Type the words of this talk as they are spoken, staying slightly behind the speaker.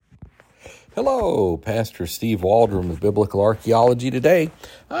Hello, Pastor Steve Waldron of Biblical Archaeology today.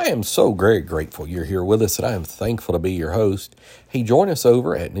 I am so very grateful you're here with us, and I am thankful to be your host. Hey, join us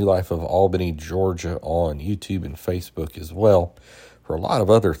over at New Life of Albany, Georgia on YouTube and Facebook as well for a lot of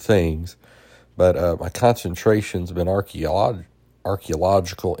other things. But my concentration's been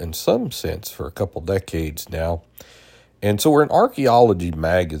archaeological in some sense for a couple decades now. And so we're in Archaeology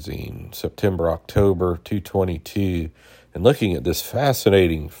Magazine, September, October 2022, and looking at this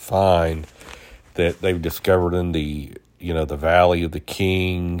fascinating find that they've discovered in the Valley of the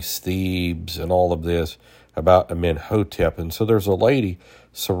Kings, Thebes, and all of this about Amenhotep. And so there's a lady,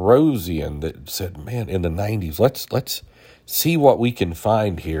 Sarosian, that said, man, in the 90s, let's see what we can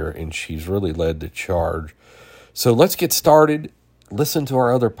find here. And she's really led the charge. So let's get started. Listen to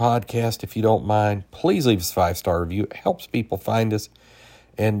our other podcast if you don't mind. Please leave us a 5-star review. It helps people find us.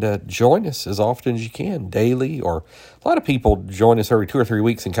 And join us as often as you can, daily, or a lot of people join us every 2 or 3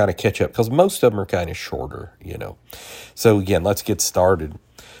 weeks and kind of catch up because most of them are kind of shorter, So again, let's get started.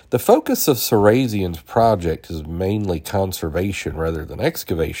 The focus of Sarosian's project is mainly conservation rather than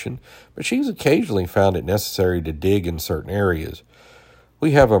excavation, but she's occasionally found it necessary to dig in certain areas.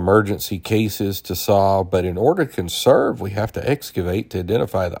 We have emergency cases to solve, but in order to conserve, we have to excavate to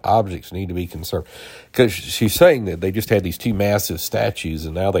identify the objects need to be conserved. Because she's saying that they just had these 2 massive statues,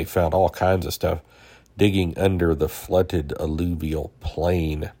 and now they found all kinds of stuff digging under the flooded alluvial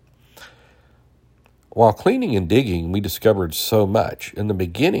plain. While cleaning and digging, we discovered so much. In the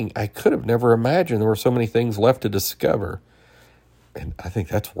beginning, I could have never imagined there were so many things left to discover. And I think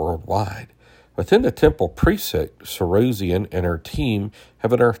that's worldwide. Within the temple precinct, Sarosian and her team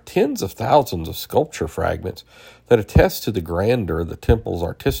have unearthed tens of thousands of sculpture fragments that attest to the grandeur of the temple's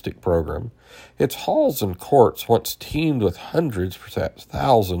artistic program. Its halls and courts once teemed with hundreds, perhaps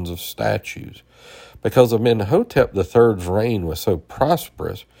thousands of statues. Because Amenhotep III's reign was so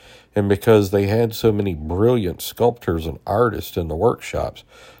prosperous, and because they had so many brilliant sculptors and artists in the workshops,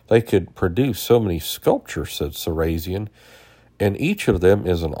 they could produce so many sculptures, said Sarosian, and each of them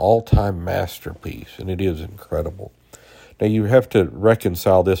is an all-time masterpiece, and it is incredible. Now, you have to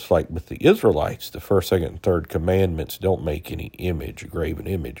reconcile this like with the Israelites. The first, second, and third commandments don't make any image, a graven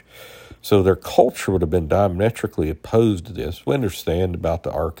image. So their culture would have been diametrically opposed to this. We understand about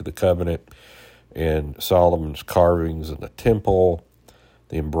the Ark of the Covenant and Solomon's carvings in the temple,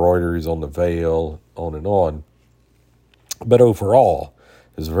 the embroideries on the veil, on and on. But overall,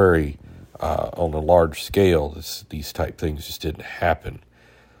 it's very... on a large scale, these type things just didn't happen.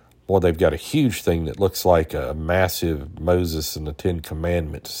 Boy, they've got a huge thing that looks like a massive Moses and the 10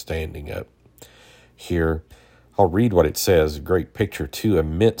 Commandments standing up here. I'll read what it says. A great picture, 2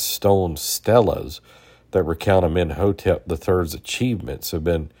 immense stone stelas that recount Amenhotep III's achievements have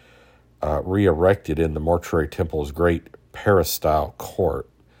been re-erected in the mortuary temple's great peristyle court.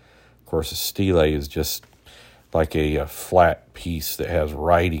 Of course, a stele is just like a flat piece that has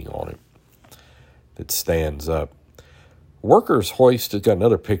writing on it that stands up. Workers hoisted, got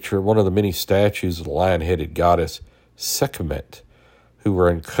another picture, one of the many statues of the lion-headed goddess Sekhmet, who were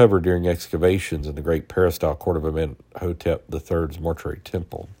uncovered during excavations in the great peristyle court of Amenhotep III's mortuary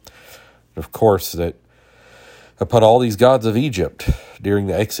temple. And of course, that upon all these gods of Egypt, during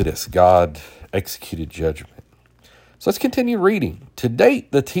the Exodus, God executed judgment. So let's continue reading. To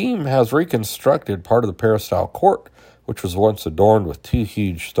date, the team has reconstructed part of the peristyle court, which was once adorned with 2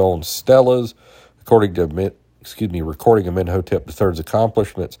 huge stone stelas, recording Amenhotep III's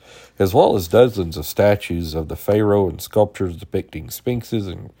accomplishments, as well as dozens of statues of the pharaoh and sculptures depicting sphinxes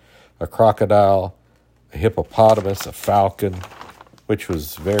and a crocodile, a hippopotamus, a falcon, which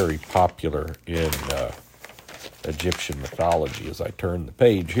was very popular in Egyptian mythology. As I turn the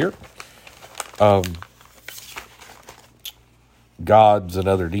page here, gods and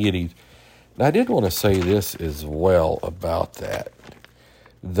other deities. And I did want to say this as well about that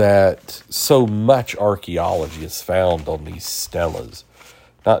so much archaeology is found on these stelas.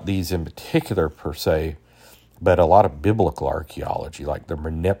 Not these in particular per se, but a lot of biblical archaeology, like the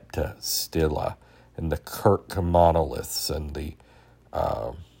Merneptah stela and the Kirk monoliths and the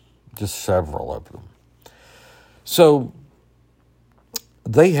just several of them. So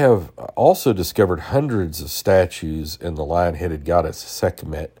they have also discovered hundreds of statues in the lion-headed goddess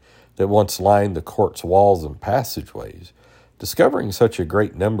Sekhmet that once lined the court's walls and passageways. Discovering such a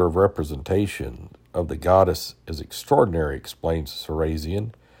great number of representations of the goddess is extraordinary, explains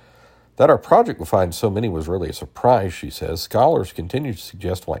Sarosian. That our project would find so many was really a surprise, she says. Scholars continue to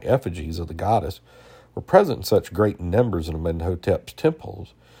suggest why effigies of the goddess were present in such great numbers in Amenhotep's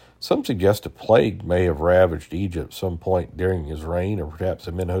temples. Some suggest a plague may have ravaged Egypt at some point during his reign, or perhaps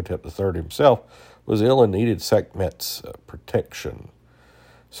Amenhotep III himself was ill and needed Sekhmet's protection.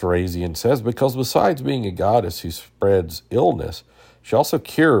 Sarasian says, because besides being a goddess who spreads illness, she also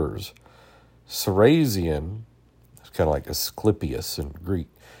cures. Sarasian, it's kind of like Asclepius in Greek.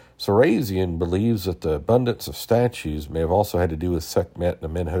 Sarasian believes that the abundance of statues may have also had to do with Sekhmet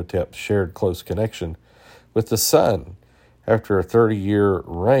and Amenhotep's shared close connection with the sun. After a 30-year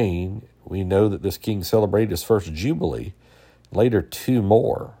reign, we know that this king celebrated his first jubilee, later 2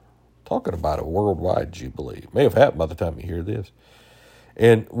 more. Talking about a worldwide jubilee. It may have happened by the time you hear this.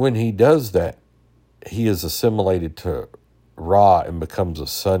 And when he does that, he is assimilated to Ra and becomes a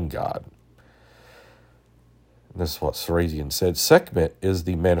sun god. And this is what Sarasian said. Sekhmet is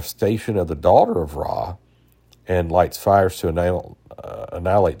the manifestation of the daughter of Ra and lights fires to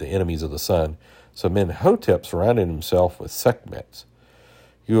annihilate the enemies of the sun. So Amenhotep surrounded himself with Sekhmets.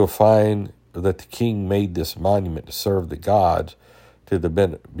 You will find that the king made this monument to serve the gods, to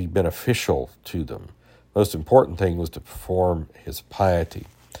be beneficial to them. Most important thing was to perform his piety.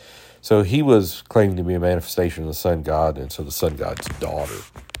 So he was claimed to be a manifestation of the sun god, and so the sun god's daughter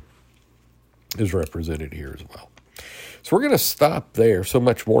is represented here as well. So we're going to stop there. So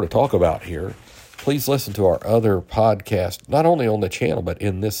much more to talk about here. Please listen to our other podcast, not only on the channel, but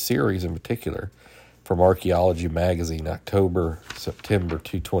in this series in particular, from Archaeology Magazine, September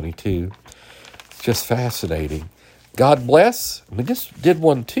 2022. It's just fascinating. God bless. We just did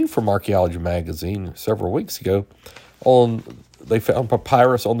one too from Archaeology Magazine several weeks ago. They found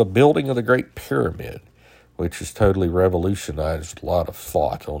papyrus on the building of the Great Pyramid, which has totally revolutionized a lot of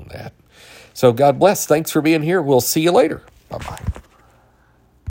thought on that. So God bless. Thanks for being here. We'll see you later. Bye-bye.